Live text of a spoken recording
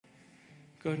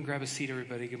Go ahead and grab a seat,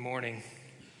 everybody. Good morning.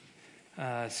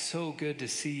 So good to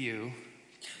see you.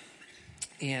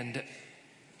 And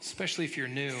especially if you're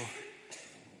new,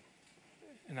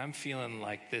 and I'm feeling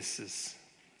like this is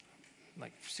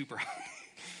like super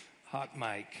hot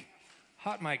mic.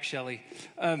 Hot mic, Shelly.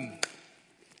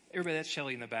 Everybody, that's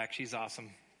Shelly in the back. She's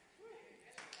awesome.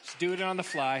 Just do it on the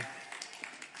fly,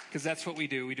 because that's what we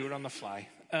do. We do it on the fly.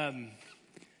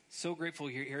 So grateful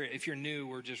you're here. If you're new,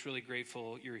 we're just really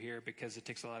grateful you're here because it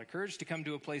takes a lot of courage to come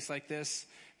to a place like this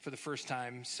for the first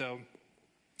time. So,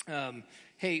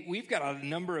 hey, we've got a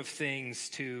number of things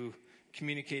to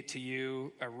communicate to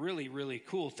you, really, really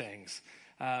cool things.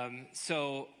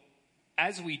 So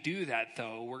as we do that,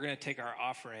 though, we're going to take our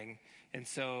offering. And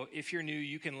so if you're new,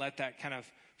 you can let that kind of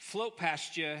float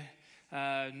past you.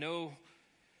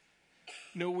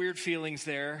 No weird feelings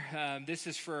there. This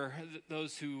is for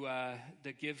those who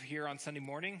that give here on Sunday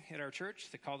morning at our church.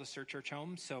 They call this their church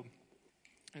home. So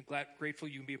I'm grateful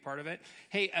you can be a part of it.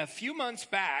 Hey, a few months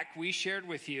back, we shared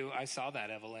with you. I saw that,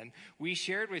 Evelyn. We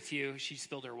shared with you. She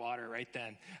spilled her water right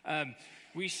then.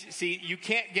 See, you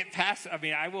can't get past. I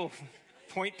mean, I will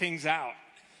point things out.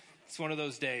 It's one of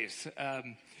those days.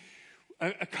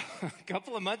 A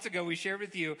couple of months ago, we shared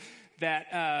with you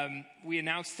that we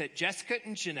announced that Jessica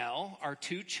and Janelle, our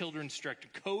two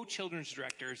co-children's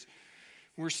directors,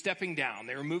 were stepping down.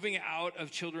 They were moving out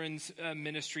of children's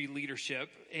ministry leadership,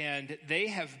 and they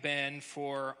have been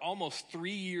for almost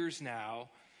 3 years now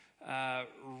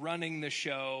running the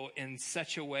show in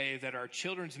such a way that our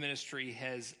children's ministry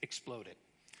has exploded.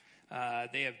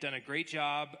 They have done a great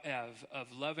job of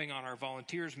loving on our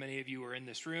volunteers. Many of you are in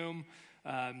this room.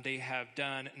 They have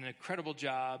done an incredible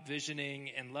job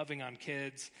visioning and loving on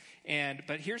kids.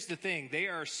 But here's the thing. They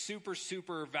are super,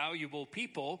 super valuable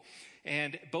people.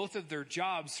 And both of their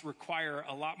jobs require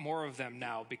a lot more of them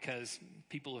now because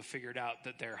people have figured out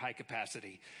that they're high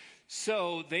capacity.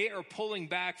 So they are pulling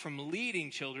back from leading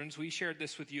children's. We shared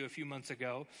this with you a few months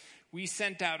ago. We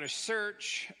sent out a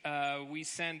search. We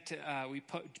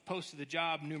posted the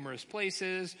job numerous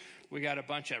places. We got a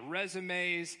bunch of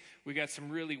resumes. We got some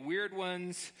really weird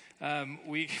ones.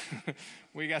 We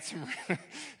got some,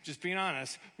 just being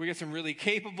honest, we got some really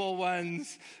capable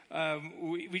ones.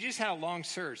 We just had a long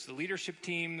search. The leadership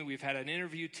team, we've had an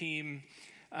interview team.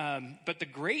 But the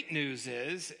great news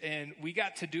is, and we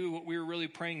got to do what we were really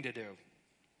praying to do,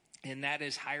 and that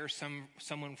is hire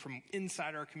someone from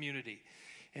inside our community.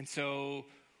 And so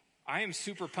I am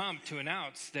super pumped to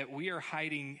announce that we are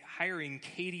hiring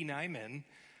Katie Nyman,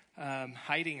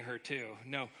 hiding her too.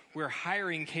 No, we're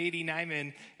hiring Katie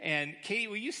Nyman. And Katie,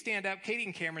 will you stand up? Katie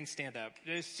and Cameron, stand up.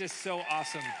 It's just so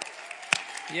awesome.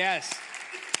 Yes.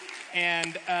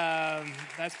 And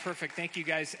that's perfect. Thank you,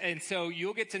 guys. And so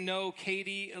you'll get to know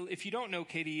Katie. If you don't know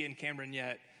Katie and Cameron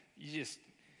yet,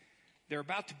 they're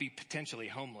about to be potentially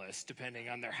homeless, depending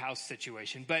on their house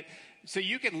situation. But so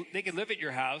they could live at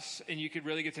your house, and you could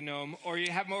really get to know them, or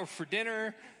you have them over for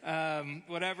dinner,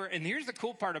 whatever. And here's the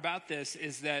cool part about this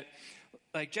is that,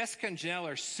 like, Jessica and Janelle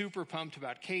are super pumped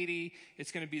about Katie.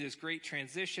 It's going to be this great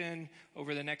transition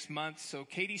over the next month. So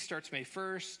Katie starts May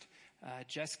 1st.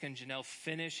 Jessica and Janelle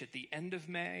finish at the end of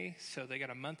May, so they got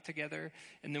a month together.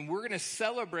 And then we're going to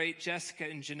celebrate Jessica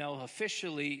and Janelle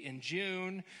officially in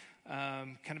June.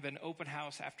 Kind of an open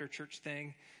house after church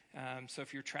thing. So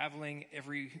if you're traveling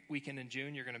every weekend in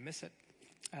June, you're going to miss it.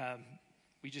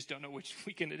 We just don't know which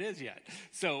weekend it is yet.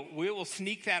 So we will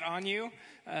sneak that on you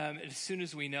as soon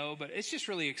as we know. But it's just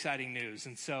really exciting news.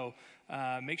 And so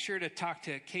make sure to talk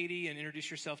to Katie and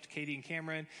introduce yourself to Katie and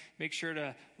Cameron. Make sure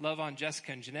to love on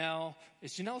Jessica and Janelle.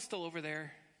 Is Janelle still over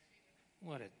there?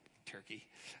 What a turkey.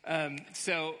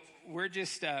 So we're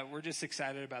just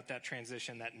excited about that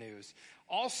transition, that news.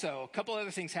 Also, a couple other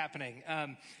things happening.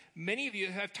 Many of you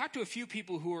have talked to a few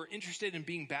people who are interested in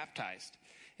being baptized.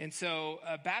 And so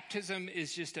baptism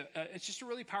is just a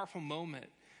really powerful moment.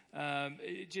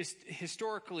 Just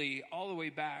historically, all the way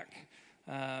back,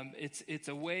 it's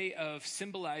a way of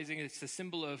symbolizing. It's the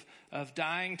symbol of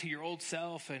dying to your old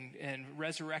self and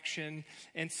resurrection.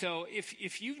 And so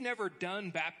if you've never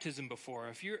done baptism before,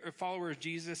 if you're a follower of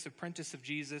Jesus, apprentice of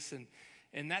Jesus,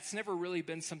 and that's never really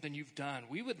been something you've done,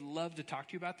 we would love to talk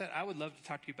to you about that. I would love to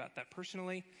talk to you about that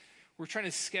personally. We're trying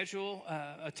to schedule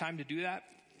a time to do that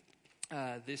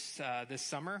this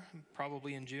summer,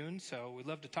 probably in June. So we'd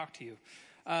love to talk to you.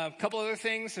 A couple other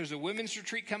things. There's a women's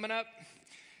retreat coming up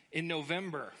in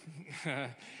November.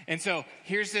 And so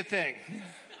here's the thing.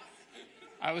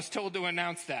 I was told to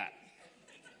announce that.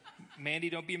 Mandy,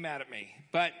 don't be mad at me.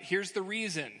 But here's the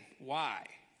reason why.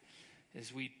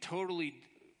 Is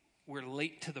we're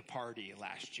late to the party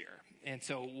last year. And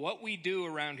so what we do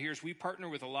around here is we partner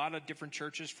with a lot of different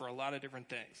churches for a lot of different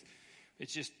things.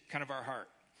 It's just kind of our heart.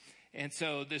 And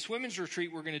so this women's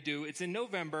retreat we're going to do, it's in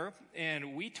November,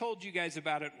 and we told you guys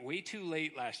about it way too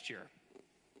late last year.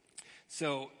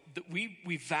 So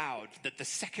we vowed that the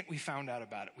second we found out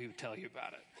about it, we would tell you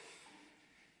about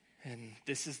it. And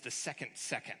this is the second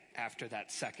after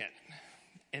that second.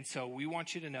 And so we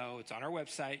want you to know it's on our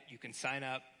website. You can sign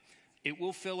up. It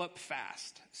will fill up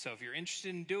fast. So if you're interested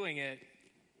in doing it,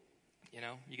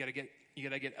 you got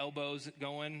to get elbows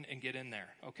going and get in there,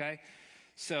 okay?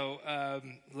 So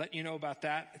let you know about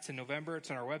that. It's in November. It's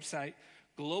on our website.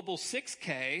 Global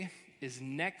 6K is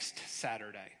next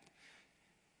Saturday.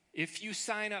 If you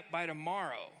sign up by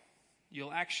tomorrow,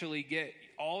 you'll actually get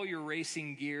all your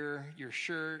racing gear, your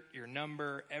shirt, your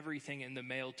number, everything in the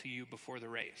mail to you before the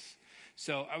race.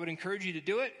 So I would encourage you to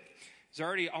do it. There's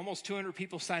already almost 200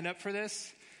 people signed up for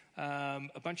this.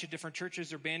 A bunch of different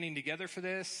churches are banding together for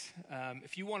this.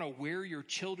 If you want to wear your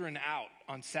children out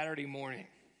on Saturday morning,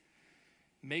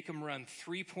 make them run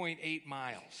 3.8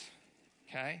 miles,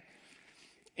 okay?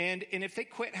 And if they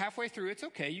quit halfway through, it's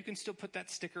okay. You can still put that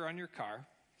sticker on your car.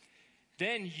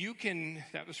 Then you can,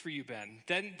 that was for you, Ben.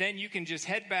 Then you can just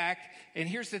head back. And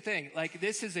here's the thing, like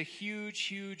this is a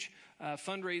huge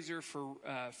fundraiser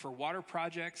for water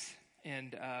projects.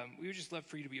 And we would just love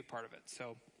for you to be a part of it.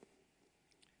 So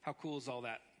how cool is all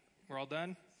that? We're all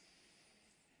done?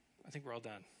 I think we're all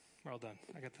done. We're all done.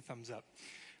 I got the thumbs up.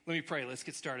 Let me pray. Let's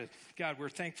get started. God, we're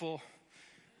thankful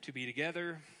to be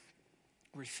together.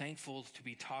 We're thankful to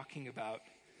be talking about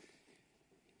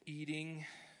eating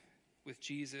with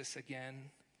Jesus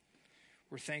again.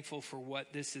 We're thankful for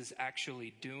what this is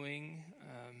actually doing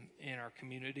in our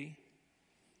community.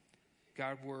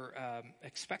 God, we're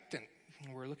expectant.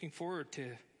 We're looking forward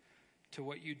to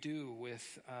what you do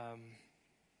with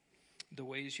the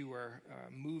ways you are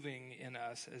moving in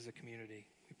us as a community.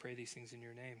 We pray these things in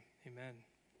your name. Amen.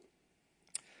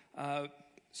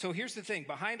 So here's the thing.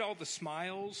 Behind all the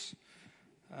smiles,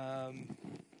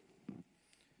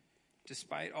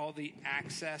 despite all the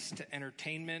access to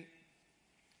entertainment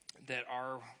that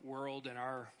our world and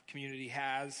our community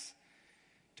has,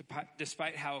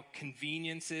 despite how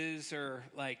conveniences are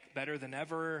like better than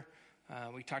ever,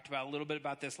 we talked about a little bit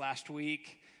about this last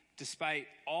week. Despite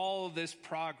all of this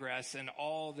progress and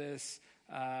all this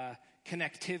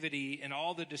connectivity and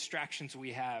all the distractions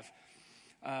we have,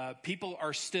 people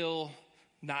are still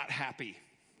not happy.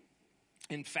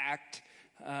 In fact,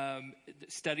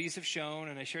 studies have shown,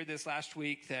 and I shared this last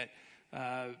week, that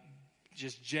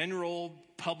just general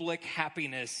public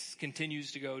happiness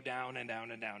continues to go down and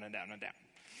down and down and down and down.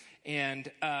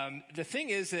 And the thing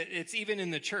is that it's even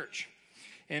in the church.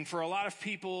 And for a lot of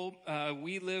people,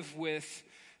 we live with,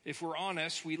 if we're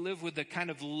honest, we live with a kind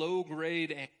of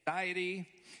low-grade anxiety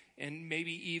and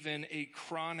maybe even a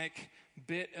chronic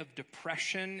bit of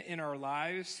depression in our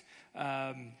lives.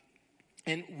 And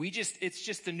it's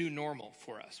just the new normal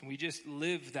for us. We just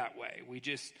live that way. We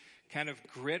just kind of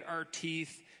grit our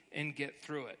teeth and get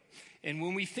through it. And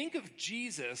when we think of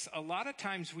Jesus, a lot of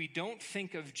times we don't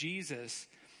think of Jesus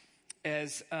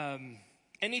as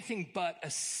anything but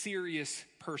a serious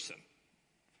person,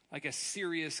 like a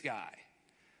serious guy.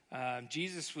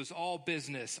 Jesus was all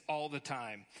business all the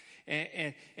time.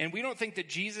 And we don't think that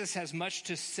Jesus has much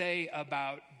to say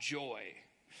about joy.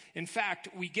 In fact,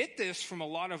 we get this from a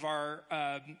lot of our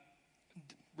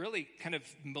really kind of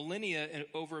millennia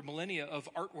of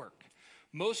artwork.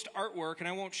 Most artwork, and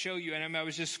I won't show you, and I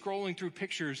was just scrolling through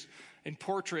pictures and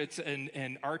portraits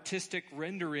and artistic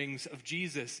renderings of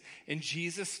Jesus, and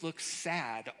Jesus looks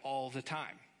sad all the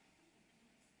time.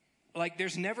 Like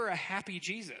there's never a happy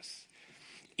Jesus.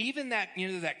 Even that,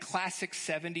 that classic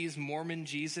 70s Mormon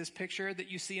Jesus picture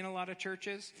that you see in a lot of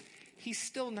churches, he's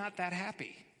still not that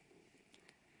happy.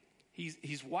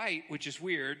 He's white, which is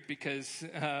weird because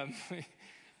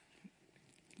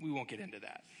we won't get into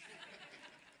that.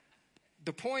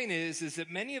 The point is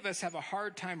that many of us have a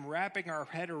hard time wrapping our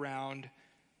head around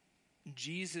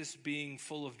Jesus being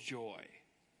full of joy.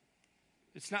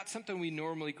 It's not something we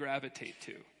normally gravitate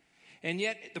to. And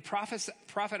yet the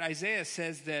prophet Isaiah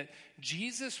says that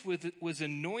Jesus was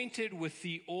anointed with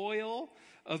the oil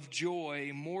of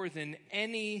joy more than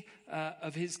any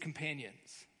of his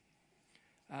companions.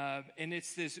 And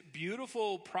it's this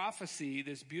beautiful prophecy,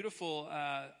 this beautiful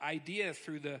idea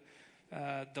through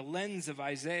the lens of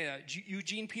Isaiah.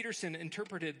 Eugene Peterson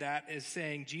interpreted that as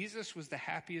saying Jesus was the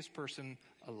happiest person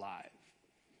alive.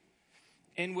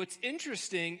 And what's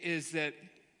interesting is that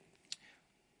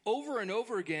over and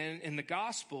over again in the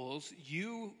Gospels,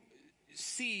 you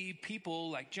see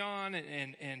people like John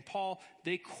and Paul,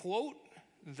 they quote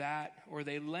that, or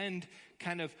they lend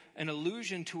kind of an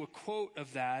allusion to a quote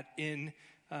of that in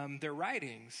their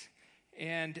writings.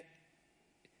 And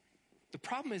the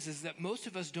problem is that most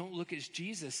of us don't look at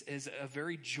Jesus as a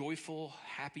very joyful,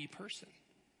 happy person.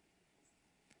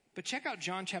 But check out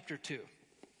John chapter 2. It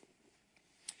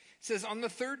says, on the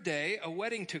third day, a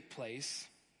wedding took place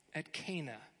at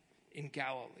Cana in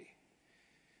Galilee.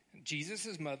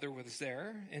 Jesus' mother was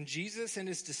there, and Jesus and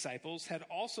his disciples had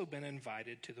also been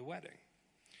invited to the wedding.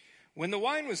 When the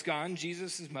wine was gone,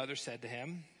 Jesus' mother said to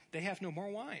him, they have no more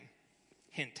wine.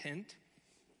 Hint, hint.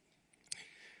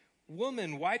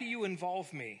 Woman, why do you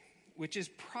involve me? Which is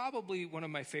probably one of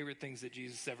my favorite things that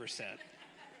Jesus ever said.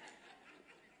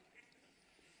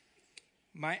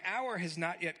 My hour has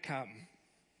not yet come.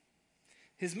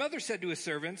 His mother said to his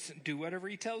servants, do whatever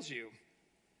he tells you.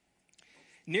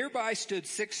 Nearby stood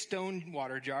 6 stone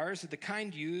water jars, the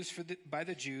kind used by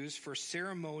the Jews for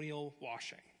ceremonial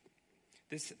washing.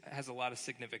 This has a lot of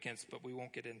significance, but we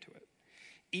won't get into it.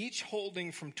 Each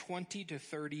holding from 20 to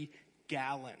 30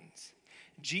 gallons.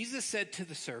 Jesus said to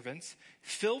the servants,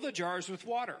 fill the jars with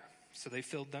water. So they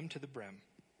filled them to the brim.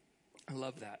 I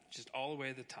love that, just all the way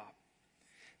to the top.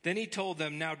 Then he told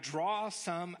them, now draw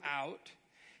some out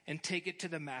and take it to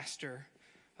the master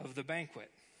of the banquet.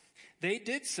 They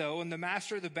did so, and the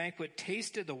master of the banquet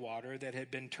tasted the water that had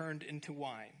been turned into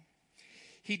wine.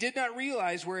 He did not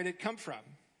realize where it had come from,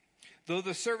 though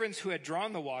the servants who had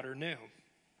drawn the water knew.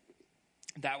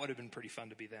 That would have been pretty fun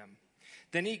to be them.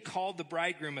 Then he called the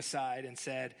bridegroom aside and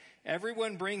said,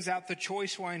 everyone brings out the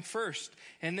choice wine first,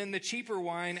 and then the cheaper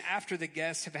wine after the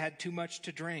guests have had too much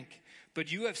to drink.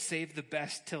 But you have saved the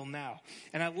best till now.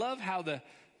 And I love how the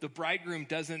bridegroom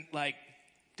doesn't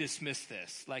dismiss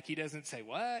this. He doesn't say,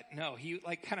 what? No, he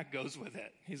kind of goes with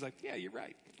it. He's like, yeah, you're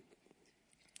right.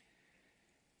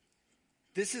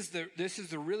 This is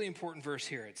the really important verse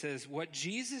here. It says, what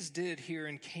Jesus did here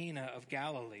in Cana of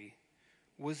Galilee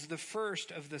was the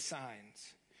first of the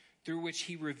signs through which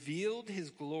he revealed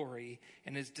his glory,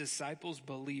 and his disciples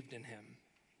believed in him.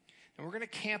 And we're going to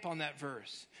camp on that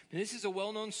verse. And this is a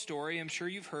well-known story. I'm sure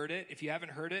you've heard it. If you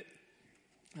haven't heard it,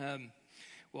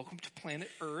 welcome to planet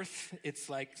Earth. It's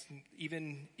like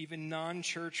even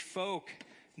non-church folk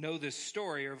know this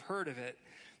story or have heard of it.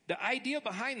 The idea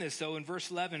behind this, though, in verse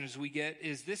 11 as we get,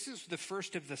 is this is the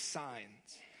first of the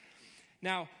signs.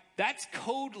 Now, that's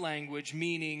code language,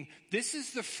 meaning this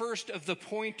is the first of the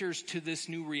pointers to this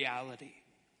new reality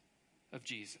of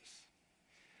Jesus.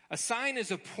 A sign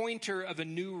is a pointer of a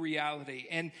new reality.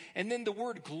 And then the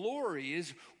word glory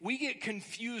is, we get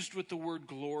confused with the word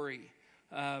glory.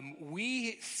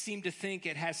 We seem to think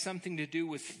it has something to do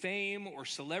with fame or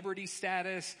celebrity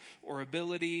status or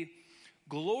ability.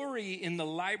 Glory in the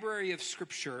library of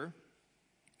Scripture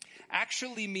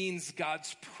actually means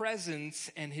God's presence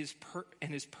and his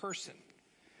person.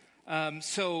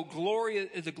 So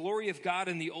the glory of God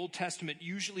in the Old Testament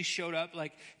usually showed up,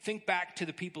 think back to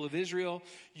the people of Israel,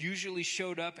 usually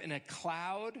showed up in a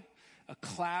cloud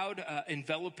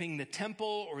enveloping the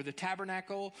temple or the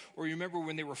tabernacle. Or you remember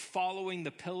when they were following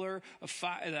the pillar of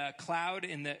the cloud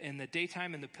in the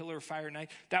daytime and the pillar of fire at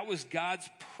night? That was God's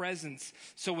presence.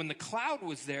 So when the cloud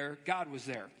was there, God was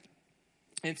there.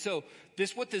 And so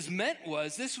what this meant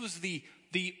was, this was the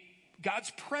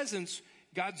God's presence,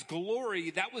 God's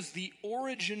glory. That was the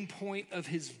origin point of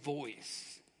his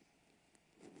voice.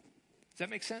 Does that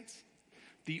make sense?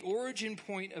 The origin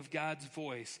point of God's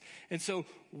voice. And so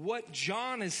what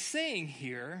John is saying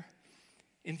here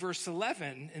in verse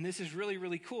 11, and this is really,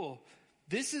 really cool.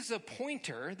 This is a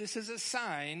pointer, this is a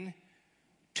sign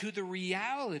to the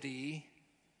reality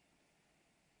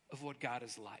of what God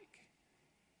is like.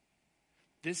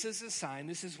 This is a sign,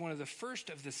 this is one of the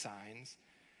first of the signs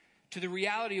to the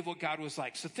reality of what God was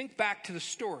like. So think back to the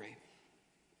story.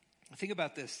 Think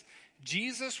about this.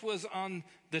 Jesus was on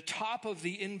the top of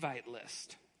the invite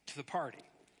list to the party,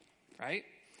 right?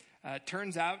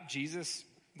 Turns out Jesus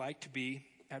liked to be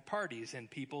at parties and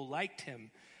people liked him.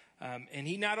 And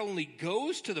he not only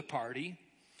goes to the party,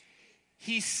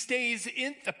 he stays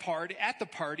at the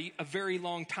party a very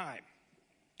long time,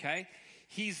 okay?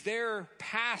 He's there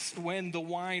past when the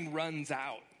wine runs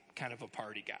out, kind of a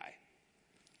party guy.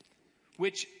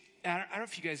 Which, I don't know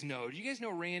if you guys know. Do you guys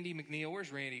know Randy McNeil? Where's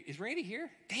Randy? Is Randy here?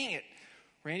 Dang it.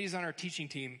 Randy's on our teaching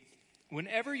team.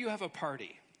 Whenever you have a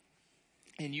party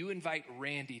and you invite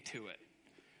Randy to it,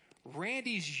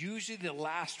 Randy's usually the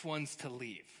last ones to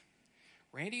leave.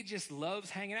 Randy just loves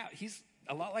hanging out. He's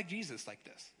a lot like Jesus like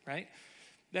this, right?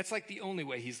 That's like the only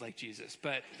way he's like Jesus,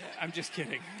 but I'm just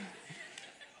kidding.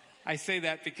 I say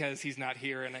that because he's not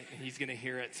here and he's going to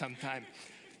hear it sometime.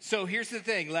 So here's the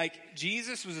thing, like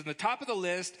Jesus was at the top of the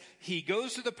list. He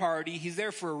goes to the party. He's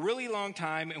there for a really long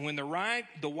time. And when the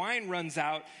wine runs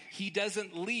out, he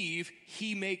doesn't leave.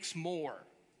 He makes more.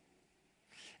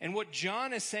 And what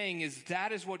John is saying is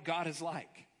that is what God is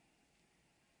like.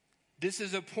 This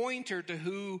is a pointer to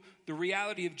who the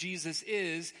reality of Jesus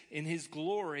is in his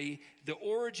glory, the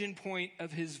origin point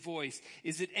of his voice.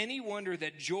 Is it any wonder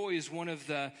that joy is one of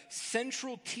the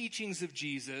central teachings of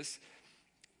Jesus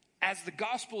as the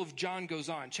Gospel of John goes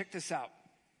on? Check this out.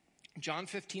 John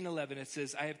 15:11, it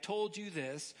says, I have told you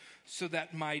this so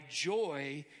that my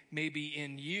joy may be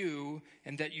in you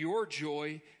and that your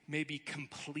joy may be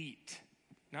complete.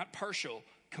 Not partial,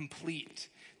 complete.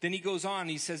 Then he goes on,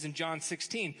 he says in John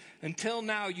 16, until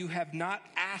now you have not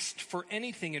asked for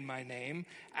anything in my name.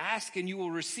 Ask and you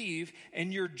will receive,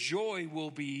 and your joy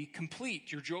will be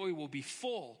complete. Your joy will be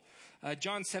full.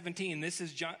 John 17, this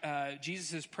is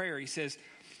Jesus' prayer. He says,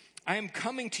 I am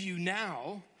coming to you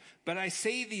now, but I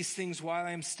say these things while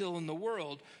I am still in the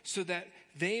world, so that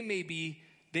they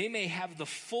may have the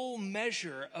full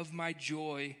measure of my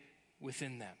joy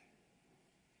within them.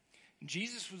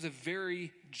 Jesus was a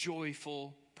very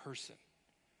joyful person.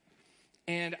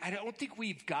 And I don't think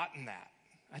we've gotten that.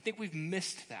 I think we've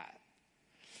missed that.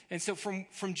 And so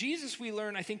from Jesus we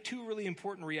learn, I think, two really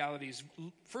important realities.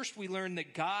 First, we learn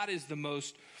that God is the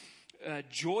most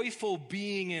joyful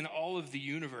being in all of the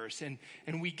universe. And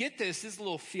we get this is a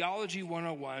little theology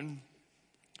 101.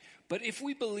 But if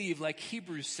we believe, like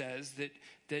Hebrews says,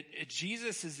 that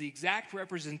Jesus is the exact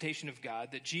representation of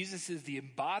God, that Jesus is the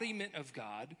embodiment of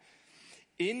God,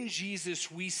 in Jesus,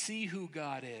 we see who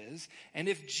God is. And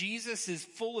if Jesus is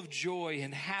full of joy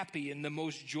and happy and the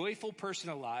most joyful person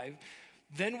alive,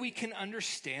 then we can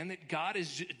understand that God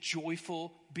is a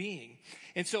joyful being.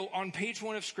 And so on page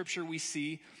 1 of Scripture, we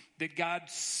see that God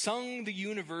sung the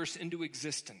universe into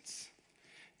existence.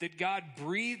 That God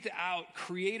breathed out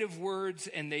creative words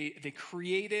and they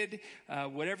created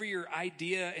whatever your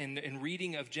idea and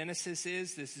reading of Genesis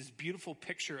is. This is beautiful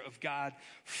picture of God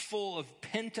full of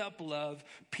pent-up love,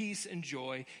 peace, and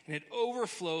joy. And it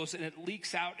overflows and it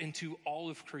leaks out into all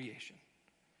of creation.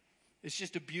 It's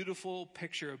just a beautiful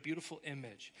picture, a beautiful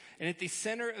image. And at the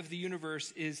center of the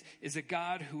universe is a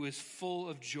God who is full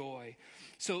of joy.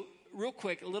 So real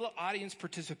quick, a little audience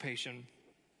participation.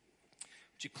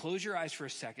 Would you close your eyes for a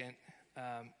second?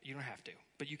 You don't have to,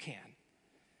 but you can.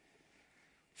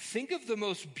 Think of the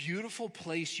most beautiful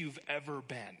place you've ever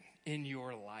been in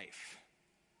your life.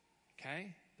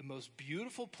 Okay? The most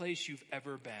beautiful place you've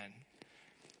ever been.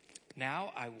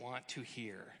 Now I want to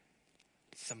hear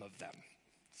some of them.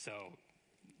 So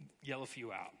yell a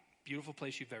few out. Beautiful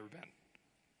place you've ever been.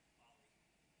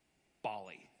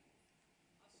 Bali.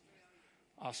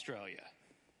 Australia.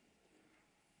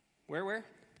 Where?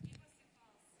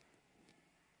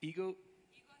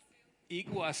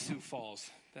 Iguazu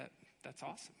Falls. That's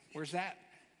awesome. Where's that?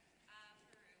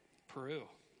 Peru.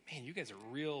 Man, you guys are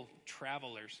real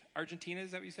travelers. Argentina, is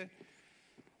that what you said?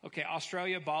 Okay,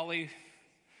 Australia, Bali,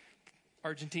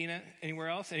 Argentina. Anywhere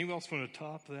else? Anyone else want to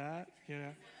top that?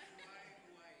 Yeah.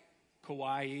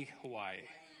 Hawaii.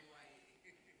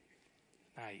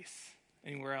 Nice.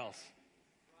 Anywhere else?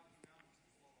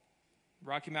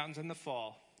 Rocky Mountains in the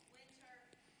fall.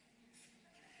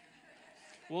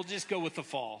 We'll just go with the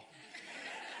fall.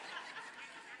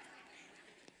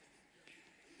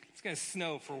 It's going to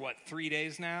snow for 3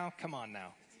 days now? Come on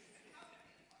now.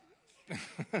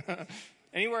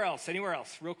 Anywhere else,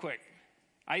 real quick.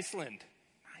 Iceland.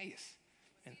 Nice.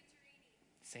 And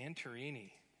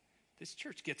Santorini. This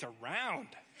church gets around.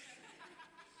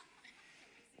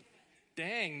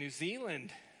 Dang, New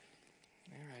Zealand.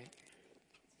 All right.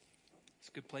 It's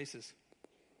good places.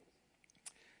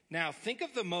 Now,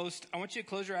 I want you to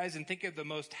close your eyes and think of the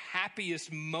most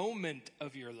happiest moment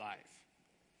of your life.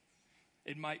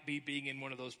 It might be being in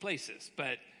one of those places,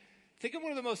 but think of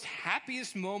one of the most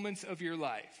happiest moments of your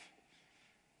life.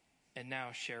 And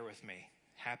now share with me,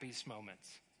 happiest moments.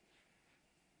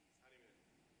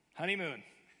 Honeymoon.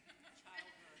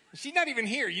 She's not even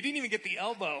here. You didn't even get the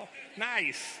elbow.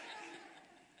 Nice.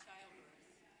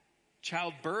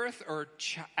 Childbirth or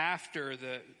after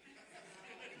the...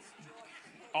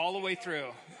 All the way through.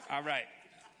 All right.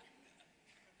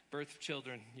 Birth of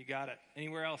children. You got it.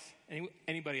 Anywhere else?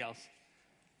 Anybody else?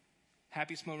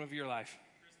 Happiest moment of your life?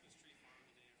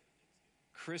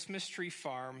 Christmas tree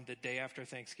farm the day after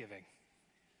Thanksgiving.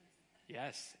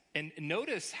 Yes. And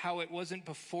notice how it wasn't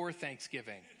before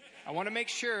Thanksgiving. I want to make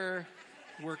sure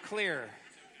we're clear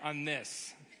on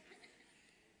this.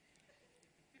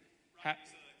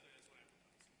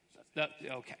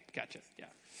 Okay. Gotcha. Yeah.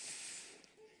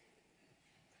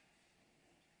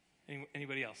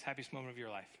 Anybody else? Happiest moment of your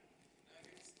life?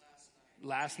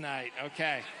 Last night.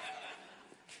 Okay.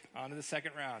 On to the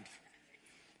second round.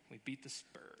 We beat the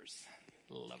Spurs.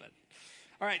 Love it.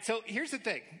 All right, so here's the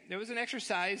thing. There was an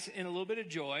exercise in a little bit of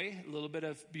joy, a little bit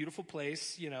of beautiful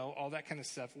place, all that kind of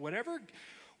stuff.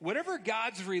 Whatever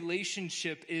God's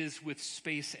relationship is with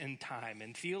space and time,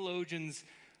 and theologians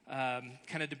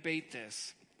kind of debate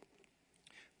this.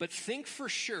 But think for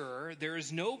sure there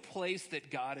is no place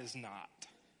that God is not.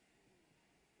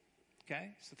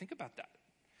 Okay? So think about that.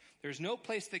 There's no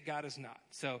place that God is not.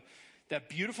 So that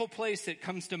beautiful place that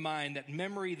comes to mind, that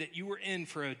memory that you were in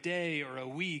for a day or a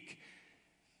week,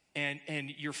 and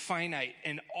you're finite,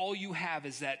 and all you have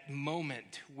is that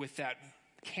moment with that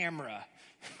camera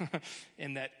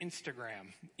and that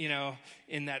Instagram,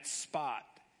 in that spot.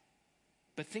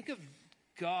 But think of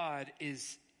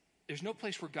there's no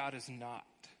place where God is not.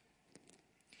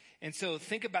 And so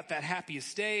think about that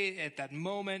happiest day at that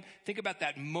moment. Think about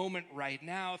that moment right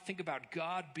now. Think about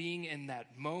God being in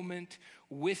that moment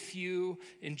with you,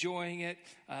 enjoying it.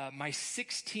 My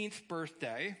 16th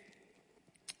birthday,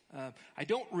 I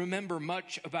don't remember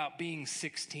much about being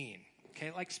 16, okay,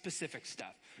 like specific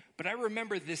stuff. But I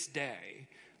remember this day,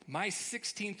 my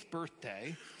 16th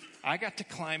birthday, I got to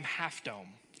climb Half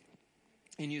Dome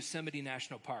in Yosemite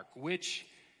National Park, which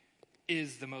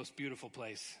is the most beautiful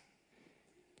place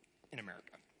in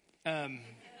America.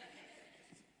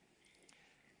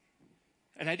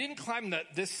 And I didn't climb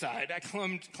this side. I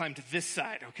climbed this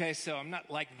side, okay? So I'm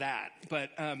not like that. But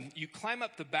you climb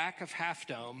up the back of Half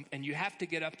Dome, and you have to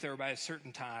get up there by a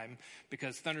certain time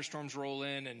because thunderstorms roll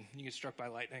in and you get struck by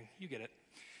lightning. You get it.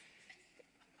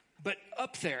 But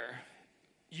up there,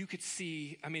 you could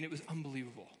see, it was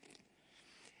unbelievable.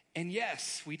 And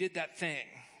yes, we did that thing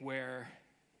where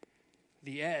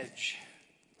the edge,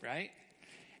 right?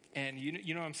 And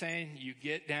you know what I'm saying? You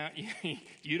get down,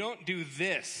 you don't do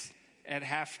this at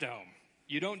Half Dome.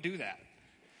 You don't do that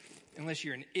unless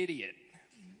you're an idiot.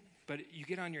 But you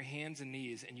get on your hands and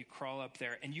knees and you crawl up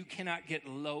there and you cannot get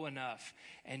low enough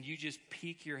and you just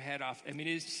peek your head off.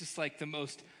 It's just like the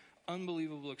most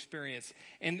unbelievable experience.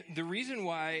 And the reason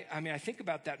why, I think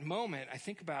about that moment, I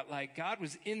think about like God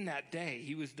was in that day.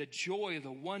 He was the joy,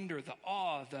 the wonder, the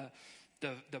awe, the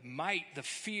might, the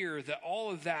fear,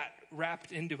 all of that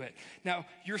wrapped into it. Now,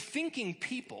 you're thinking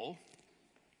people,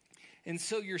 and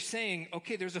so you're saying,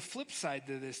 okay, there's a flip side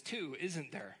to this too,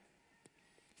 isn't there?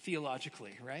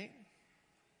 Theologically, right?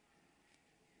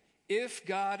 If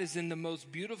God is in the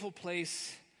most beautiful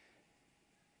place,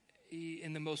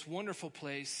 in the most wonderful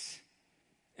place,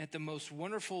 at the most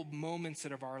wonderful moments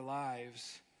of our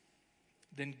lives,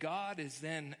 then God is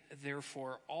then,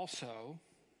 therefore, also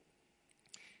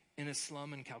in a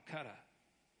slum in Calcutta,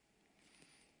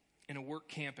 in a work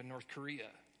camp in North Korea,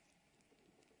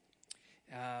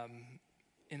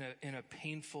 in a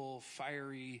painful,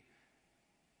 fiery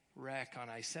wreck on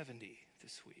I-70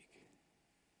 this week.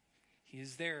 He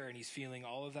is there and he's feeling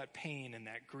all of that pain and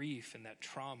that grief and that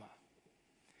trauma.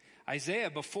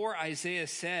 Before Isaiah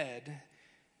said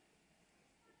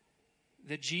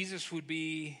that Jesus would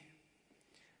be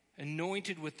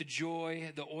anointed with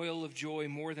the oil of joy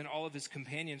more than all of his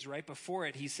companions, right before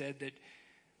it, he said that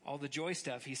all the joy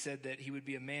stuff, he said that he would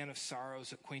be a man of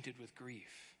sorrows, acquainted with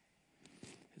grief.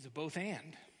 It's a both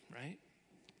and, right?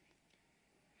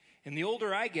 And the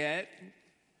older I get,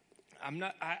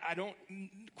 I don't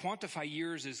quantify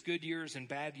years as good years and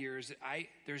bad years.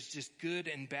 There's just good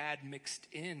and bad mixed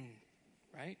in,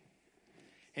 right?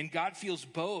 And God feels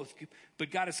both,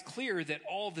 but God is clear that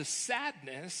all the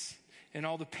sadness and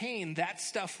all the pain, that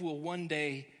stuff will one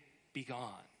day be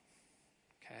gone,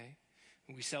 okay?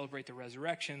 And we celebrate the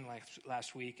resurrection like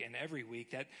last week and every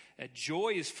week. That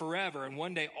joy is forever, and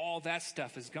one day all that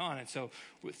stuff is gone. And so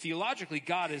theologically,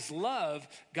 God is love.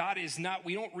 God is not,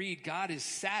 we don't read God is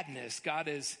sadness. God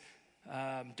is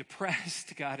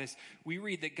depressed. We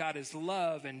read that God is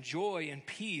love and joy and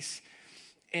peace.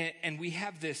 And we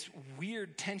have this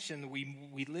weird tension that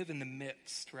we live in the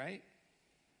midst, right?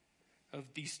 Of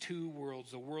these two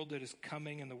worlds, the world that is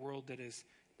coming and the world that is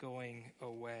going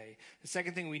away. The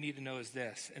second thing we need to know is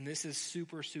this, and this is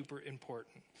super, super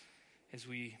important as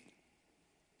we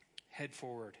head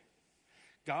forward.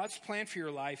 God's plan for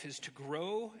your life is to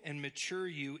grow and mature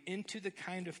you into the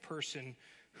kind of person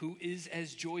who is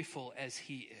as joyful as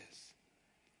he is.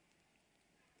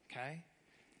 Okay?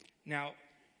 Now,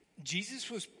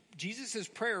 Jesus'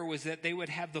 prayer was that they would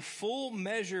have the full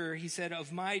measure, he said,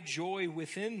 of my joy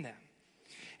within them.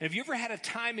 And have you ever had a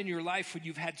time in your life when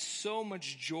you've had so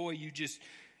much joy, you just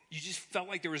felt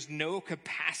like there was no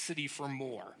capacity for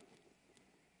more?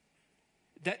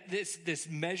 That this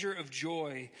measure of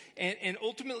joy. And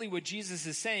ultimately what Jesus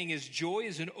is saying is joy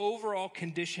is an overall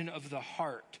condition of the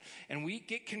heart. And we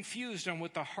get confused on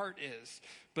what the heart is.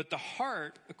 But the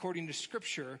heart, according to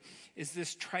Scripture, is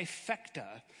this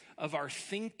trifecta of our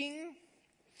thinking,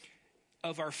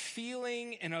 of our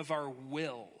feeling, and of our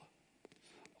will,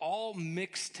 all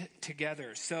mixed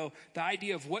together. So the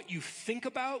idea of what you think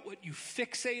about, what you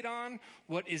fixate on,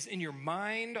 what is in your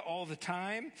mind all the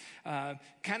time,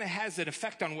 kind of has an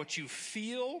effect on what you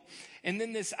feel. And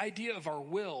then this idea of our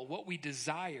will, what we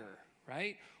desire,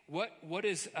 right? What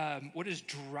is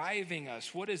driving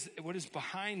us? What is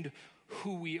behind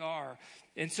who we are?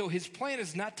 And so his plan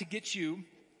is not to get you,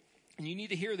 and you need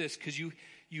to hear this because you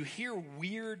hear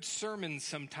weird sermons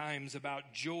sometimes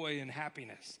about joy and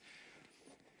happiness.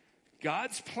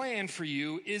 God's plan for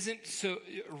you isn't so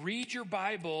read your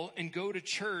Bible and go to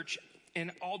church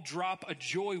and I'll drop a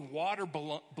joy water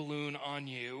balloon on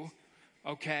you,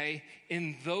 okay,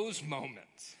 in those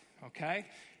moments, okay?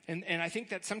 And I think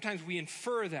that sometimes we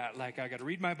infer that, like I got to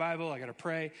read my Bible, I got to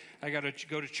pray, I got to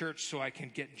go to church so I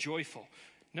can get joyful.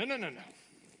 No.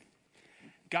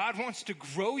 God wants to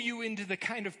grow you into the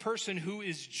kind of person who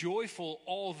is joyful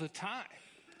all the time.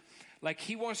 Like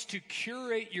he wants to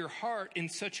curate your heart in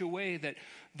such a way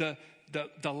that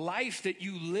the life that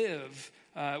you live,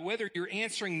 whether you're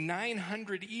answering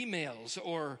 900 emails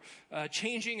or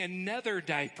changing another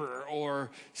diaper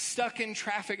or stuck in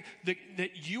traffic,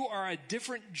 that you are a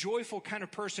different joyful kind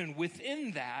of person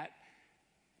within that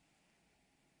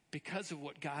because of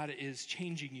what God is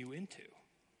changing you into.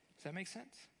 Does that make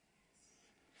sense?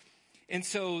 And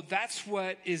so that's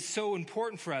what is so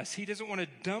important for us. He doesn't want to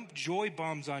dump joy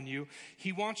bombs on you.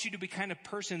 He wants you to be kind of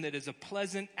person that is a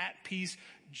pleasant, at peace,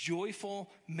 joyful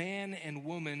man and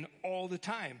woman all the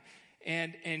time.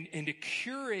 And to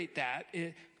curate that,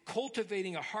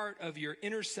 cultivating a heart of your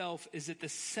inner self is at the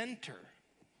center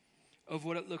of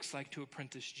what it looks like to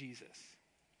apprentice Jesus.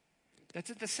 That's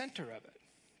at the center of it.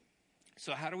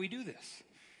 So how do we do this?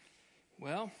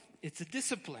 Well, it's a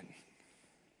discipline.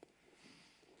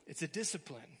 It's a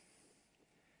discipline.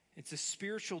 It's a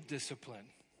spiritual discipline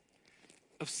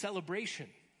of celebration.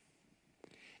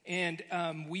 And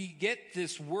we get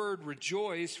this word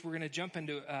rejoice. We're going to jump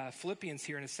into Philippians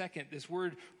here in a second. This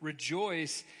word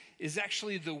rejoice is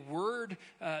actually the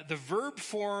verb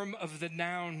form of the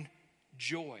noun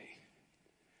joy.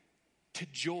 To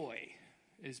joy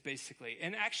is basically.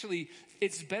 And actually,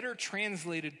 it's better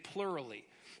translated plurally.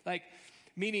 Like,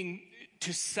 meaning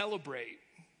to celebrate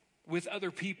with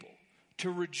other people.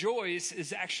 To rejoice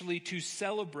is actually to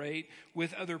celebrate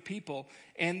with other people.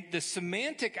 And the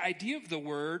semantic idea of the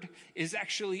word is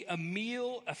actually a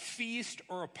meal, a feast,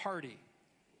 or a party.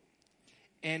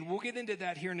 And we'll get into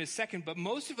that here in a second. But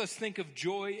most of us think of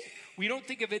joy, we don't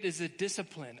think of it as a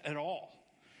discipline at all.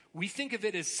 We think of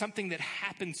it as something that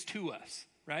happens to us,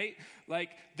 right? Like,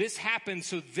 this happened,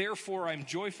 so therefore I'm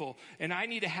joyful. And I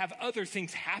need to have other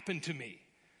things happen to me.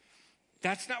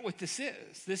 That's not what this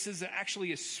is. This is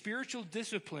actually a spiritual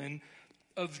discipline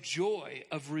of joy,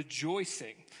 of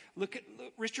rejoicing. Look at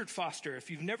Richard Foster. If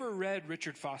you've never read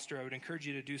Richard Foster, I would encourage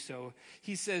you to do so.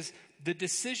 He says, the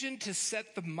decision to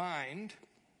set the mind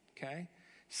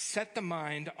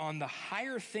on the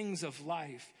higher things of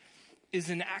life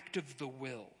is an act of the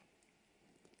will.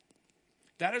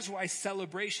 That is why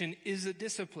celebration is a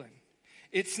discipline.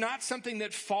 It's not something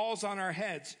that falls on our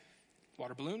heads.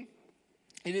 Water balloon?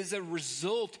 It is a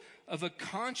result of a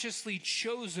consciously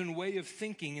chosen way of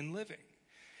thinking and living.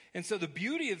 And so the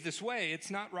beauty of this way, it's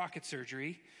not rocket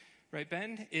surgery, right,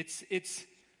 Ben? It's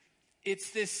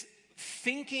this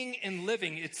thinking and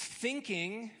living. It's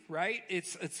thinking, right?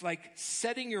 It's like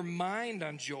setting your mind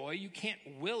on joy. You can't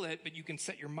will it, but you can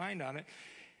set your mind on it.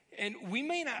 And we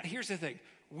may not, here's the thing,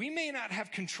 we may not have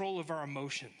control of our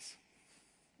emotions,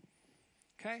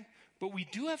 okay? But we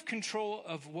do have control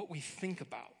of what we think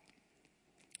about.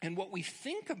 And what we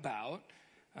think about,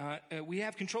 we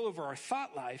have control over our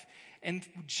thought life. And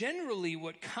generally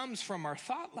what comes from our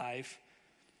thought life,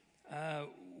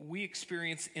 we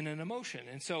experience in an emotion.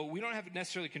 And so we don't have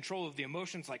necessarily control of the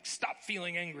emotions, like stop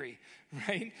feeling angry,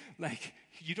 right? Like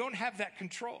you don't have that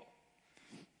control.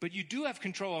 But you do have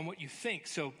control on what you think.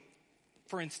 So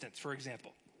for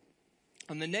example,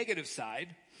 on the negative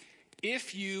side,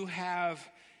 if you have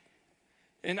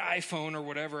an iPhone or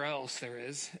whatever else there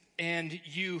is, and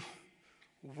you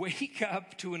wake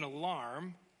up to an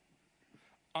alarm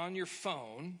on your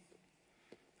phone,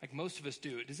 like most of us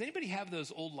do. Does anybody have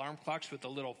those old alarm clocks with the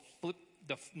little flip,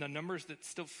 the numbers that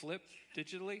still flip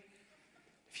digitally?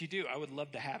 If you do, I would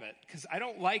love to have it, because I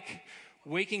don't like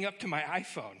waking up to my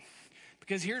iPhone.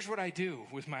 Because here's what I do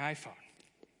with my iPhone.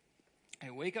 I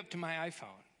wake up to my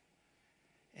iPhone.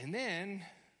 And then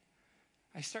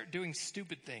I start doing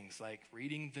stupid things like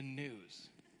reading the news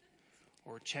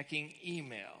or checking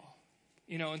email.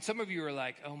 You know, and some of you are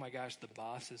like, oh my gosh, the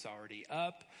boss is already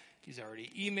up. He's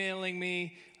already emailing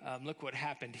me. Look what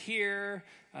happened here.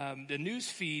 The news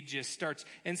feed just starts.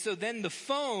 And so then the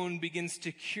phone begins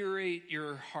to curate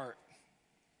your heart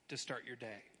to start your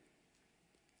day.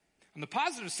 On the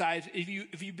positive side, if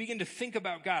you begin to think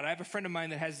about God, I have a friend of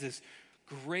mine that has this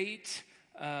great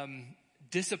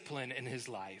discipline in his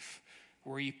life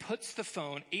where he puts the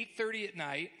phone 8:30 at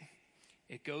night.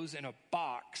 It goes in a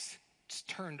box. It's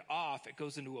turned off. It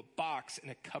goes into a box in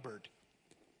a cupboard.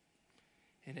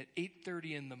 And at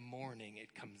 8:30 in the morning,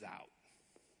 it comes out.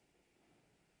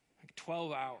 Like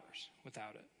 12 hours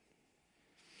without it.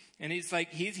 And he's like,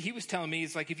 he was telling me,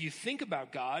 he's like, if you think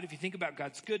about God, if you think about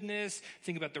God's goodness,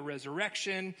 think about the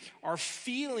resurrection, our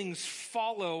feelings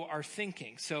follow our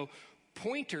thinking. So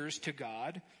pointers to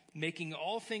God, making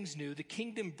all things new, the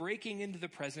kingdom breaking into the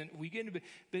present, we get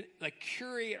to like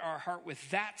curate our heart with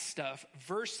that stuff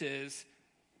versus,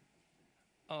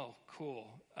 oh, cool,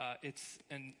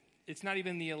 it's not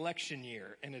even the election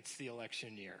year, and it's the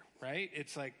election year, right?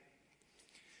 It's like,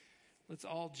 let's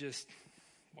all just,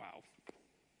 wow.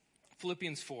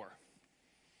 Philippians 4.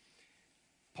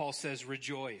 Paul says,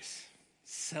 rejoice,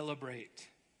 celebrate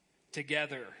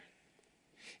together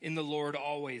in the Lord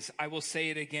always. I will say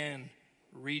it again,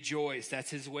 rejoice. That's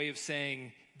his way of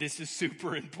saying this is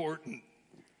super important.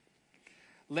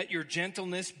 Let your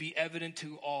gentleness be evident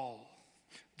to all.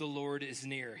 The Lord is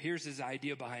near. Here's his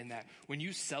idea behind that. When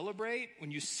you celebrate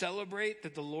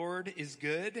that the Lord is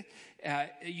good,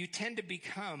 you tend to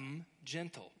become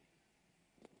gentle.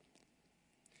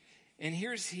 And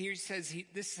he says,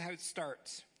 this is how it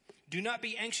starts. Do not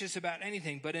be anxious about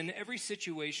anything, but in every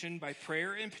situation, by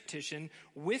prayer and petition,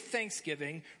 with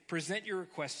thanksgiving, present your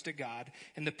requests to God.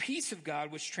 And the peace of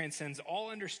God, which transcends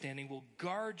all understanding, will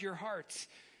guard your hearts.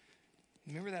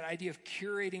 Remember that idea of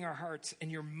curating our hearts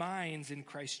and your minds in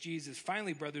Christ Jesus.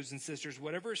 Finally, brothers and sisters,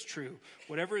 whatever is true,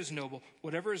 whatever is noble,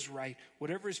 whatever is right,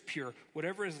 whatever is pure,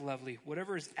 whatever is lovely,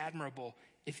 whatever is admirable,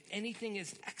 if anything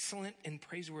is excellent and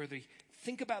praiseworthy,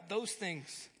 think about those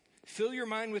things. Fill your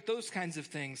mind with those kinds of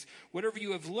things. Whatever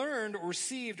you have learned or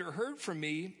received or heard from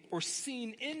me or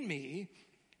seen in me,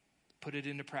 put it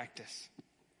into practice.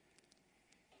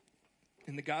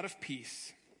 And the God of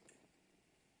peace,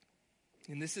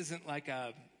 and this isn't like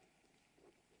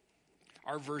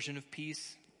our version of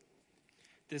peace.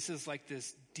 This is like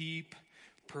this deep,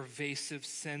 pervasive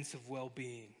sense of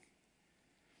well-being.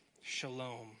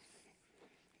 Shalom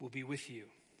will be with you.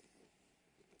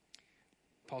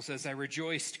 Paul says, I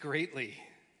rejoiced greatly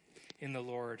in the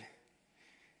Lord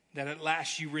that at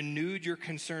last you renewed your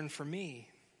concern for me.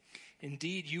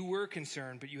 Indeed, you were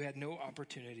concerned, but you had no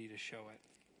opportunity to show it.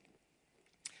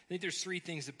 I think there's three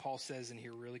things that Paul says in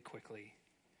here really quickly.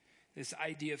 This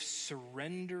idea of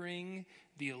surrendering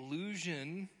the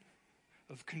illusion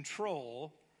of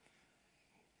control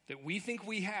that we think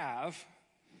we have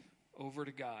over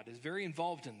to God is very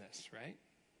involved in this, right?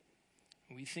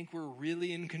 We think we're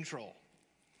really in control.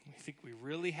 We think we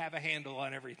really have a handle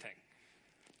on everything.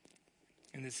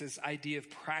 And it's this idea of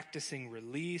practicing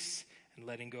release and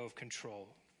letting go of control.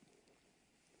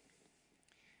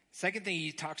 Second thing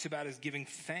he talks about is giving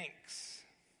thanks.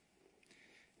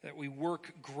 That we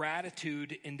work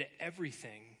gratitude into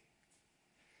everything.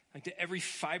 Like to every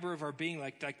fiber of our being,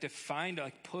 like to find,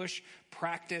 like push,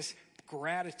 practice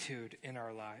gratitude in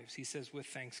our lives. He says with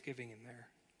thanksgiving in there.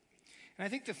 And I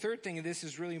think the third thing, and this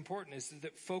is really important, is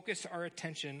that focus our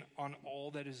attention on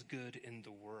all that is good in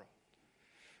the world.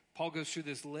 Paul goes through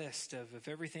this list of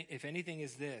if anything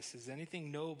is this, is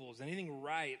anything noble, is anything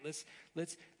right, let's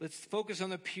focus on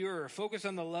the pure, focus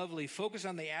on the lovely, focus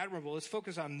on the admirable, let's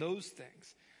focus on those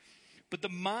things. But the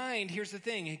mind, here's the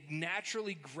thing, it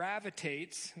naturally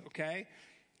gravitates, okay,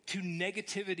 to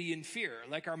negativity and fear,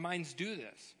 like our minds do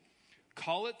this.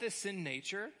 Call it the sin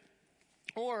nature,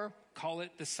 or call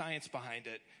it the science behind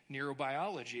it,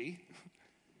 neurobiology.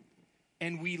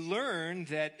 And we learn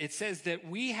that it says that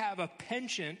we have a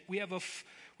penchant, we have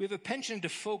a penchant to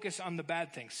focus on the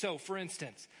bad things. So, for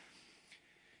instance,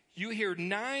 you hear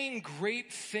 9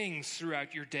 great things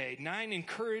throughout your day, 9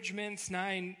 encouragements,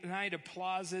 9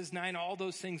 applauses, 9 all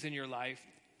those things in your life.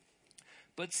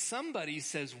 But somebody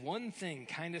says one thing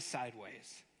kind of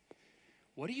sideways.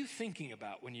 What are you thinking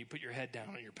about when you put your head down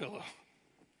on your pillow?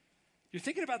 You're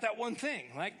thinking about that one thing.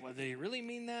 Like, well, do they really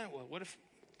mean that? Well, what if...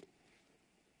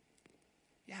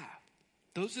 Yeah,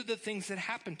 those are the things that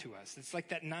happen to us. It's like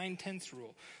that 9/10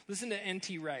 rule. Listen to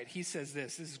N.T. Wright. He says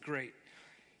this is great.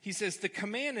 He says the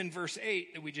command in verse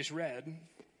 8 that we just read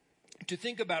to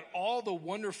think about all the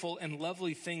wonderful and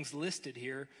lovely things listed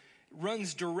here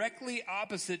runs directly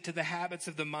opposite to the habits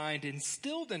of the mind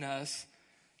instilled in us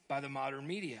by the modern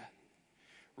media.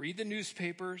 Read the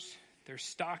newspapers. Their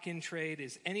stock in trade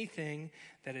is anything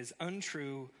that is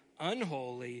untrue,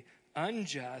 unholy,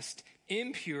 unjust,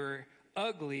 impure,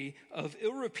 ugly, of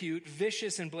ill repute,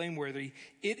 vicious, and blameworthy.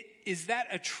 Is that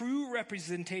a true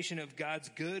representation of God's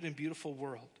good and beautiful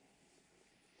world?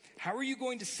 How are you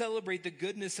going to celebrate the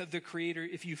goodness of the Creator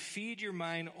if you feed your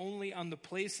mind only on the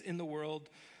place in the world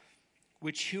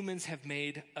which humans have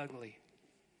made ugly?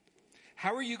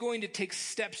 How are you going to take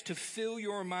steps to fill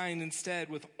your mind instead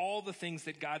with all the things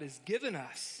that God has given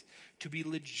us to be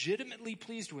legitimately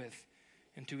pleased with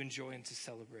and to enjoy and to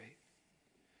celebrate?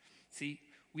 See,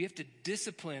 we have to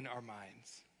discipline our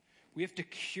minds. We have to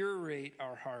curate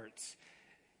our hearts.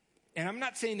 And I'm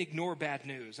not saying ignore bad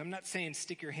news. I'm not saying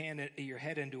stick your head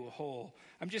into a hole.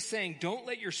 I'm just saying don't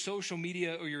let your social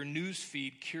media or your news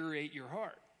feed curate your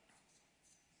heart.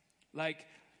 Like,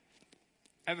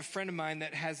 I have a friend of mine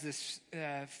that has this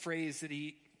phrase that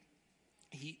he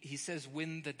says,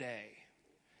 win the day.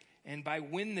 And by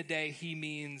win the day, he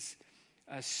means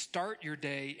start your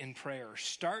day in prayer.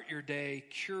 Start your day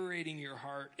curating your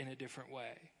heart in a different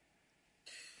way.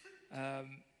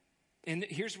 And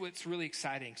here's what's really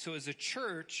exciting. So as a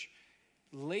church,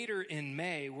 later in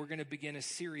May, we're going to begin a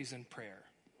series in prayer.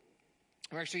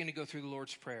 We're actually going to go through the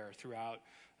Lord's Prayer throughout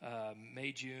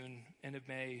May, June, end of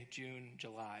May, June,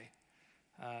 July.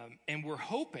 And we're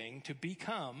hoping to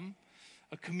become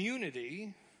a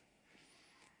community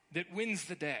that wins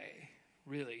the day,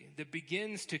 really, that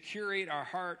begins to curate our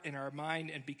heart and our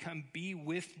mind and be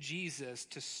with Jesus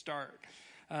to start.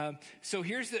 So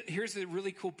here's the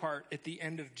really cool part at the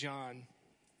end of John.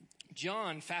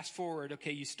 John, fast forward,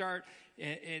 okay, you start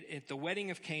at the wedding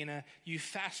of Cana. You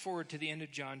fast forward to the end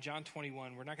of John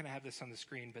 21. We're not going to have this on the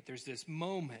screen, but there's this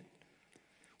moment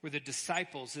where the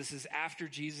disciples, this is after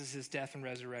Jesus' death and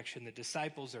resurrection, the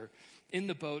disciples are in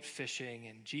the boat fishing,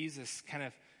 and Jesus kind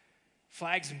of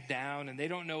flags them down, and they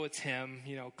don't know it's him,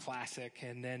 classic.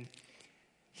 And then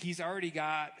he's already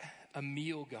got a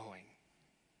meal going.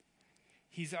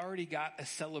 He's already got a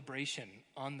celebration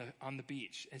on the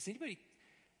beach. Has anybody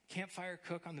campfire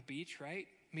cook on the beach, right?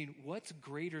 I mean, what's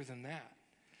greater than that?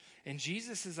 And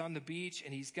Jesus is on the beach,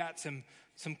 and he's got some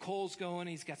coals going.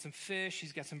 He's got some fish.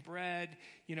 He's got some bread.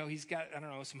 He's got,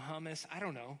 some hummus. I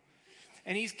don't know.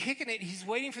 And he's kicking it. He's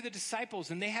waiting for the disciples,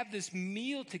 and they have this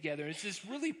meal together. It's this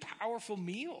really powerful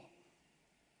meal.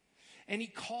 And he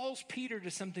calls Peter to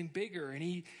something bigger, and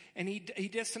he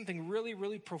does something really,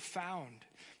 really profound.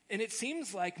 And it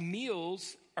seems like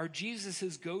meals are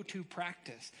Jesus's go-to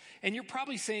practice. And you're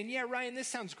probably saying, yeah, Ryan, this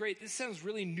sounds great. This sounds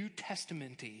really New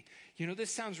Testament-y.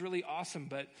 This sounds really awesome,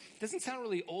 but it doesn't sound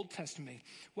really Old Testament.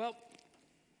 Well,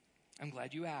 I'm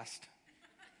glad you asked.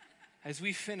 As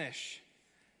we finish,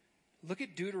 look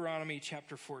at Deuteronomy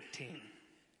chapter 14.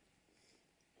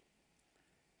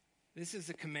 This is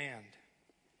a command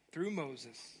through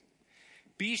Moses.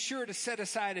 Be sure to set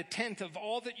aside a tenth of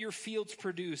all that your fields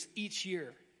produce each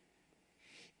year.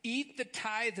 Eat the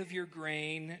tithe of your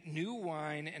grain, new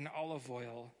wine, and olive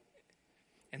oil,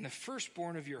 and the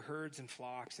firstborn of your herds and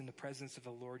flocks in the presence of the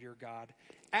Lord your God,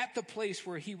 at the place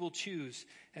where he will choose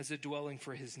as a dwelling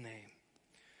for his name,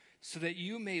 so that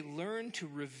you may learn to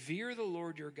revere the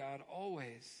Lord your God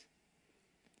always.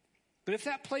 But if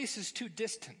that place is too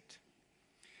distant,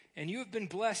 and you have been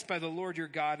blessed by the Lord your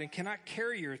God and cannot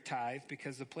carry your tithe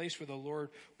because the place where the Lord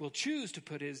will choose to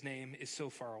put his name is so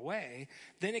far away,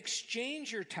 then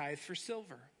exchange your tithe for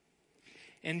silver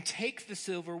and take the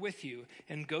silver with you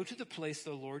and go to the place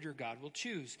the Lord your God will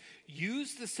choose.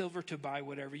 Use the silver to buy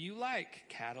whatever you like,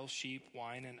 cattle, sheep,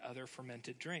 wine, and other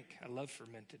fermented drink. I love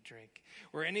fermented drink.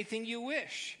 Or anything you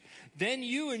wish. Then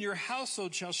you and your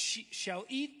household shall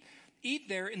eat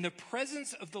there in the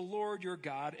presence of the Lord your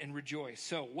God and rejoice.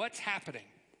 So what's happening?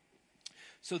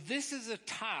 So this is a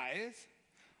tithe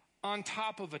on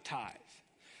top of a tithe.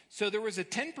 So there was a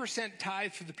 10%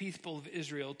 tithe for the people of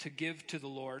Israel to give to the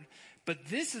Lord, but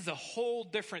this is a whole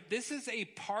different, this is a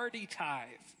party tithe.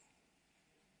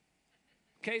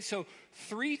 Okay, so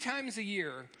 3 times a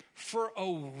year for a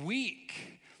week,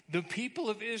 the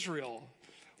people of Israel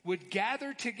would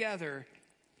gather together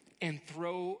and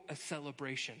throw a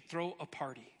celebration, throw a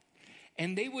party.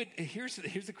 And they would, here's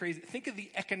the crazy, think of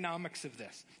the economics of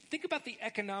this. Think about the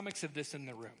economics of this in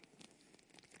the room.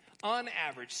 On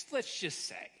average, let's just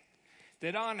say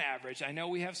that on average, I know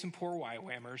we have some poor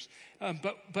YWAMers,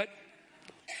 but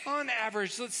on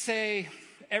average, let's say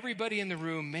everybody in the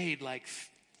room made like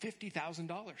 $50,000,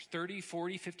 $30,000,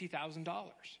 $40,000, $50,000.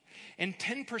 And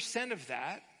 10% of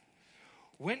that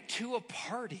went to a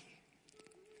party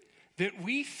that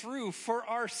we threw for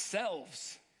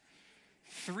ourselves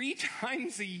 3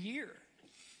 times a year.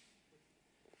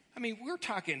 I mean, we're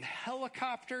talking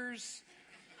helicopters.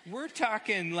 We're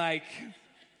talking like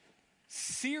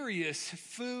serious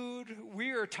food.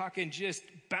 We are talking just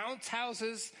bounce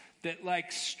houses that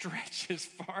like stretch as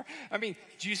far. I mean,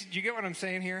 do you get what I'm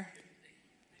saying here?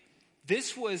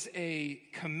 This was a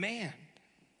command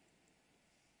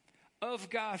of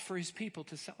God for his people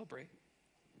to celebrate,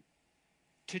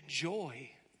 to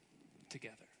joy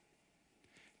together,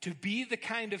 to be the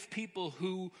kind of people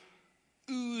who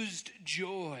oozed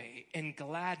joy and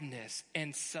gladness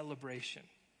and celebration.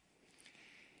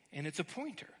 And it's a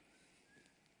pointer.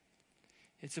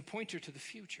 It's a pointer to the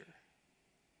future.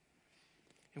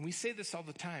 And we say this all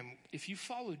the time. If you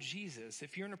follow Jesus,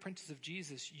 if you're an apprentice of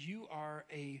Jesus, you are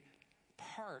a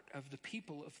part of the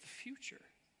people of the future.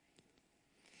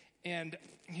 And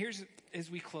here's,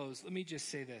 as we close, let me just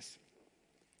say this.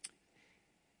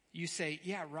 You say,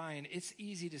 yeah, Ryan, it's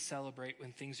easy to celebrate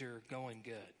when things are going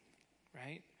good,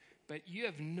 right? But you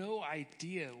have no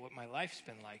idea what my life's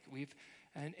been like.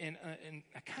 And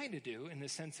I kind of do in the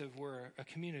sense of we're a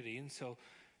community. And so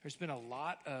there's been a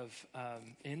lot of,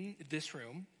 in this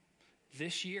room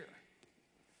this year,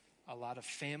 a lot of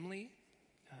family,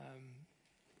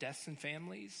 deaths in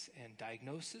families and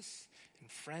diagnosis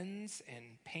and friends and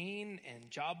pain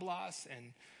and job loss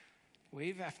and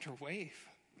wave after wave.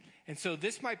 And so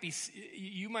this might be,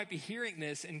 you might be hearing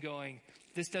this and going,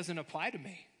 this doesn't apply to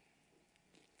me.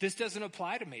 This doesn't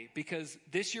apply to me because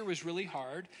this year was really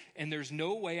hard and there's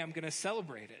no way I'm going to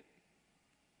celebrate it.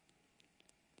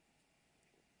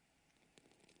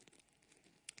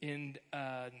 In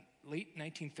late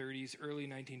 1930s, early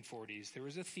 1940s, there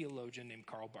was a theologian named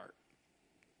Karl Barth.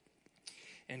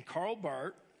 And Karl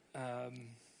Barth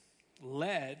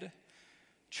led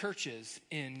churches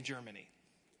in Germany.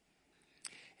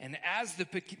 And as the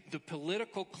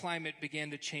political climate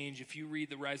began to change, if you read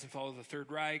The Rise and Fall of the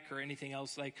Third Reich or anything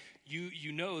else, like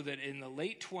you know that in the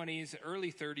late 20s,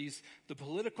 early 30s, the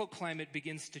political climate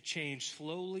begins to change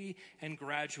slowly and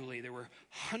gradually. There were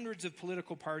hundreds of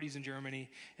political parties in Germany,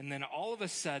 and then all of a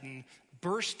sudden,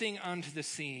 bursting onto the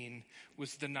scene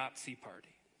was the Nazi Party.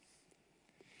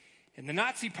 And the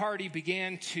Nazi Party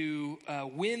began to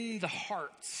win the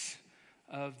hearts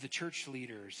of the church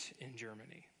leaders in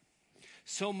Germany.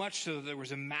 So much so there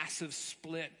was a massive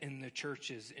split in the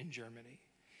churches in Germany.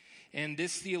 And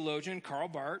this theologian, Karl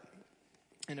Barth,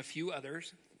 and a few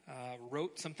others,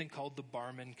 wrote something called the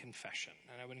Barmen Confession.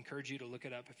 And I would encourage you to look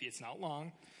it up if it's not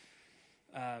long.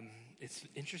 It's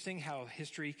interesting how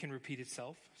history can repeat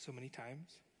itself so many times.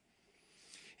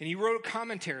 And he wrote a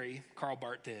commentary, Karl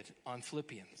Barth did, on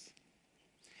Philippians.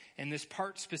 And this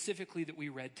part specifically that we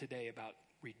read today about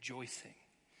rejoicing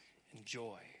and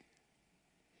joy.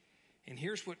 And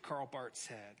here's what Karl Barth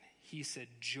said. He said,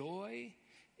 joy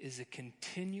is a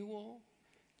continual,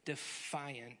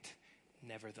 defiant,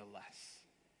 nevertheless.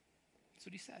 That's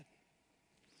what he said.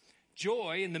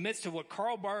 Joy, in the midst of what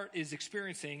Karl Barth is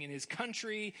experiencing in his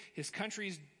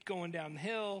country's going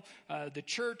downhill. The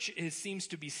church seems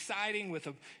to be siding with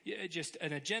just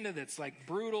an agenda that's like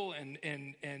brutal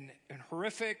and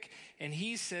horrific. And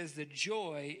he says that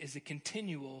joy is a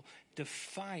continual,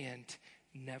 defiant,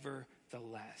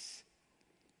 nevertheless.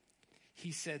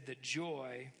 He said that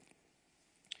joy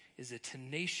is a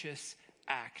tenacious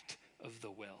act of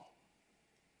the will.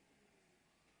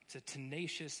 It's a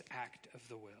tenacious act of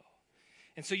the will.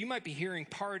 And so you might be hearing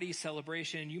party,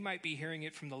 celebration. You might be hearing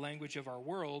it from the language of our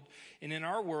world. And in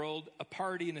our world, a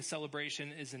party and a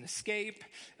celebration is an escape.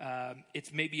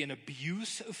 It's maybe an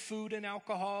abuse of food and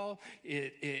alcohol.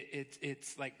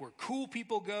 It's like where cool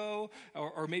people go.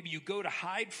 Or maybe you go to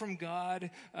hide from God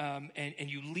and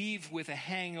you leave with a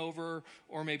hangover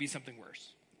or maybe something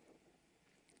worse.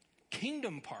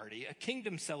 Kingdom party, a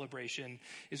kingdom celebration,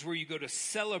 is where you go to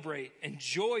celebrate,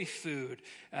 enjoy food.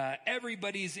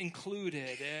 Everybody's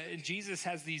included. Jesus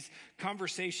has these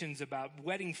conversations about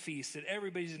wedding feasts that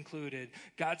everybody's included.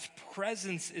 God's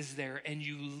presence is there, and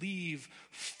you leave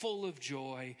full of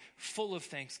joy, full of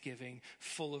thanksgiving,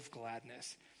 full of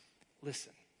gladness.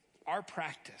 Listen, our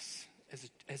practice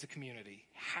as a community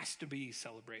has to be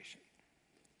celebration,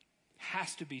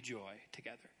 has to be joy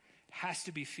together, has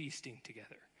to be feasting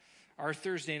together. Our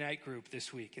Thursday night group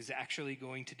this week is actually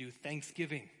going to do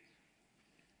Thanksgiving.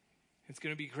 It's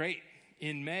going to be great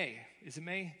in May. Is it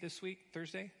May this week?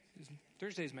 Thursday?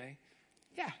 Thursday's May.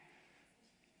 Yeah.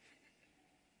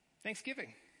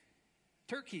 Thanksgiving.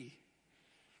 Turkey.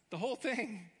 The whole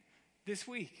thing. this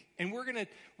week. And we're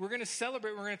gonna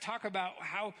celebrate. We're gonna talk about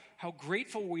how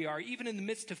grateful we are, even in the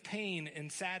midst of pain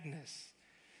and sadness.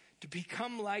 To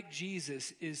become like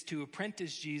Jesus is to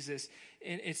apprentice Jesus,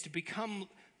 and it's to become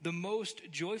the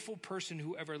most joyful person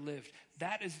who ever lived.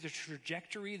 That is the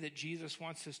trajectory that Jesus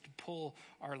wants us to pull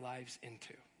our lives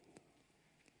into.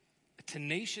 A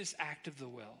tenacious act of the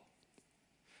will,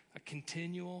 a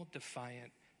continual,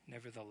 defiant, nevertheless.